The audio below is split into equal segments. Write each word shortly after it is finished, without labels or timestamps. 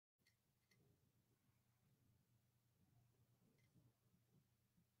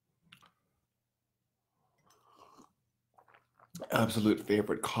absolute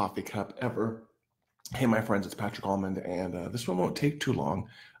favorite coffee cup ever. Hey, my friends, it's Patrick Almond, and this one won't take too long.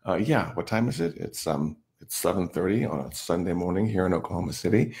 Yeah, what time is it? It's 7:30 on a Sunday morning here in Oklahoma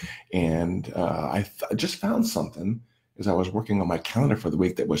City, and I just found something as I was working on my calendar for the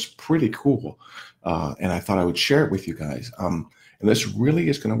week that was pretty cool, and I thought I would share it with you guys. And this really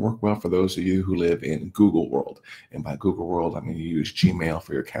is going to work well for those of you who live in Google World. And by Google World, I mean you use Gmail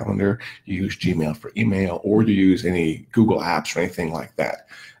for your calendar, you use Gmail for email, or you use any Google apps or anything like that.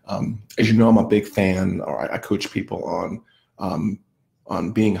 As you know, I'm a big fan, or I coach people um,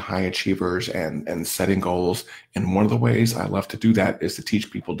 on being high achievers and setting goals. And one of the ways I love to do that is to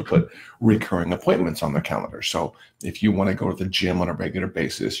teach people to put recurring appointments on their calendar. So if you want to go to the gym on a regular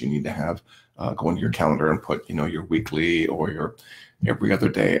basis, you need to have go into your calendar and put, your weekly or your every other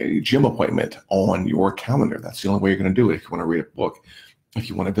day gym appointment on your calendar. That's the only way you're going to do it. If you want to read a book, if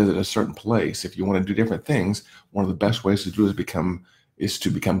you want to visit a certain place, if you want to do different things, one of the best ways to do is to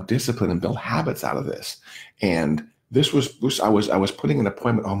become disciplined and build habits out of this. And I was putting an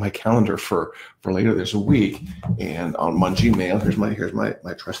appointment on my calendar for later this week, and on my Gmail, here's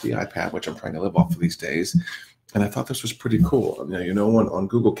my trusty iPad, which I'm trying to live off of these days. And I thought this was pretty cool. Now, on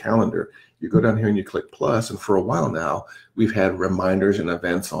Google Calendar, you go down here and you click plus, and for a while now, we've had reminders and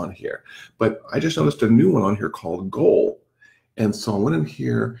events on here. But I just noticed a new one on here called Goal. And so I went in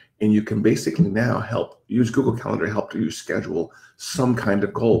here, and you can basically now use Google Calendar to help you schedule some kind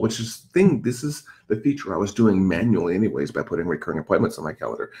of goal, this is the feature I was doing manually anyways by putting recurring appointments on my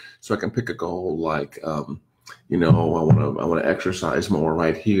calendar. So I can pick a goal like, I want to exercise more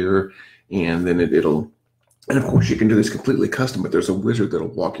right here, and then it'll. And of course, you can do this completely custom, but there's a wizard that'll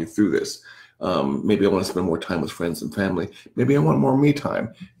walk you through this. Maybe I want to spend more time with friends and family. Maybe I want more me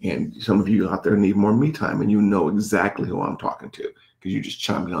time. And some of you out there need more me time, and you know exactly who I'm talking to because you just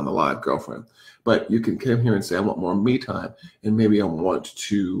chimed in on the live, girlfriend. But you can come here and say, I want more me time. And maybe I want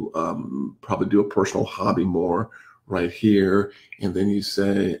to probably do a personal hobby more right here. And then you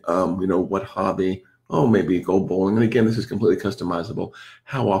say, what hobby? Oh, maybe go bowling. And again, this is completely customizable.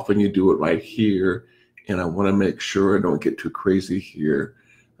 How often you do it right here. And I want to make sure I don't get too crazy here.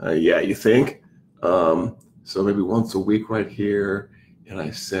 Yeah, you think? So maybe once a week right here, and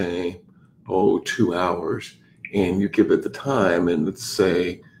I say, 2 hours, and you give it the time, and let's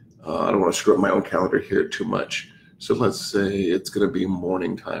say, I don't want to screw up my own calendar here too much. So let's say it's going to be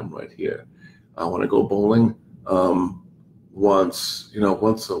morning time right here. I want to go bowling one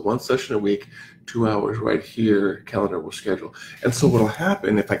session a week, 2 hours right here, calendar will schedule. And so what'll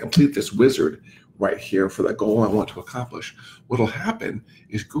happen if I complete this wizard right here for the goal I want to accomplish, what'll happen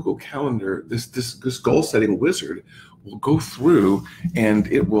is Google Calendar, this goal setting wizard will go through, and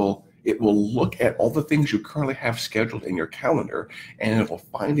it will look at all the things you currently have scheduled in your calendar, and it will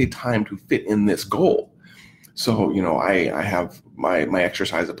find a time to fit in this goal. So, I have my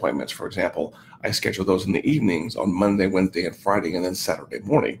exercise appointments, for example. I schedule those in the evenings on Monday, Wednesday, and Friday, and then Saturday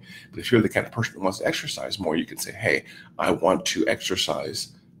morning. But if you're the kind of person who wants to exercise more, you can say, hey, I want to exercise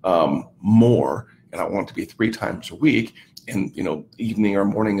more, and I want it to be 3 times a week, and evening or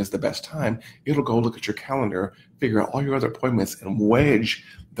morning is the best time. It'll go look at your calendar, figure out all your other appointments, and wedge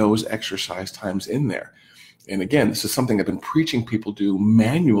those exercise times in there. And again, this is something I've been preaching people do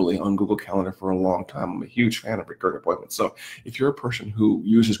manually on Google Calendar for a long time. I'm a huge fan of recurring appointments. So if you're a person who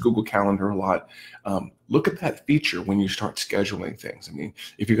uses Google Calendar a lot, look at that feature when you start scheduling things. I mean,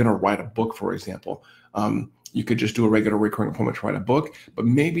 if you're going to write a book, for example, you could just do a regular recurring appointment to write a book, but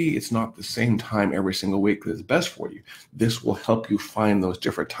maybe it's not the same time every single week that is best for you. This will help you find those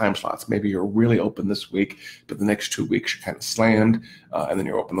different time slots. Maybe you're really open this week, but the next 2 weeks you're kind of slammed, and then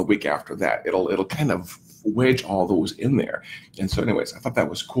you're open the week after that. It'll kind of wedge all those in there. And so anyways, I thought that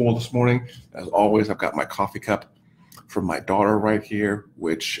was cool this morning. As always, I've got my coffee cup from my daughter right here,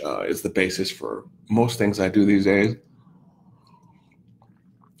 which is the basis for most things I do these days.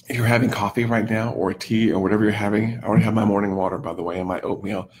 If you're having coffee right now or tea or whatever you're having, I already have my morning water, by the way, and my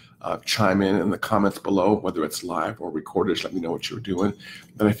oatmeal. Chime in the comments below, whether it's live or recorded. Just let me know what you're doing.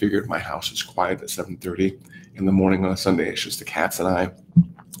 Then I figured my house is quiet at 7:30 in the morning on a Sunday. It's just the cats and I.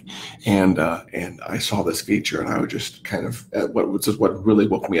 And I saw this feature, and I was just kind of what really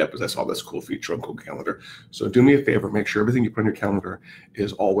woke me up is I saw this cool feature on Google Calendar. So do me a favor, make sure everything you put on your calendar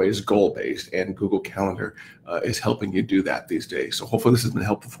is always goal-based, and Google Calendar is helping you do that these days. So hopefully this has been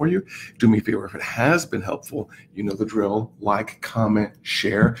helpful for you. Do me a favor, if it has been helpful, you know the drill, like, comment,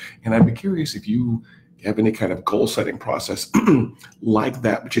 share, and I'd be curious if you have any kind of goal-setting process like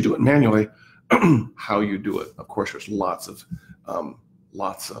that, but you do it manually, how you do it. Of course, there's lots of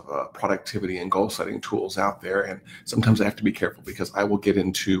productivity and goal setting tools out there. And sometimes I have to be careful because I will get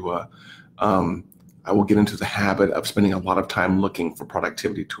into I will get into the habit of spending a lot of time looking for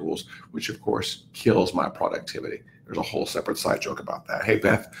productivity tools, which of course kills my productivity. There's a whole separate side joke about that. Hey,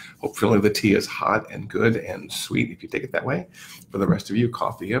 Beth, hopefully the tea is hot and good and sweet if you take it that way. For the rest of you,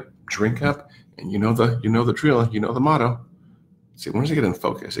 coffee up, drink up, and you know the drill, you know the motto. See, when does it get in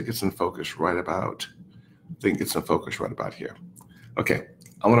focus? It gets in focus right about, I think it gets in focus right about here. Okay,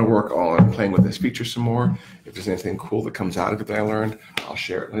 I'm going to work on playing with this feature some more. If there's anything cool that comes out of it that I learned, I'll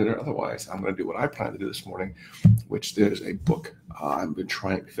share it later. Otherwise, I'm going to do what I plan to do this morning, which there's a book I've been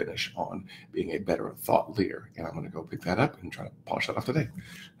trying to finish on being a better thought leader. And I'm going to go pick that up and try to polish that off today.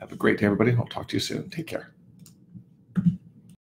 Have a great day, everybody. I'll talk to you soon. Take care.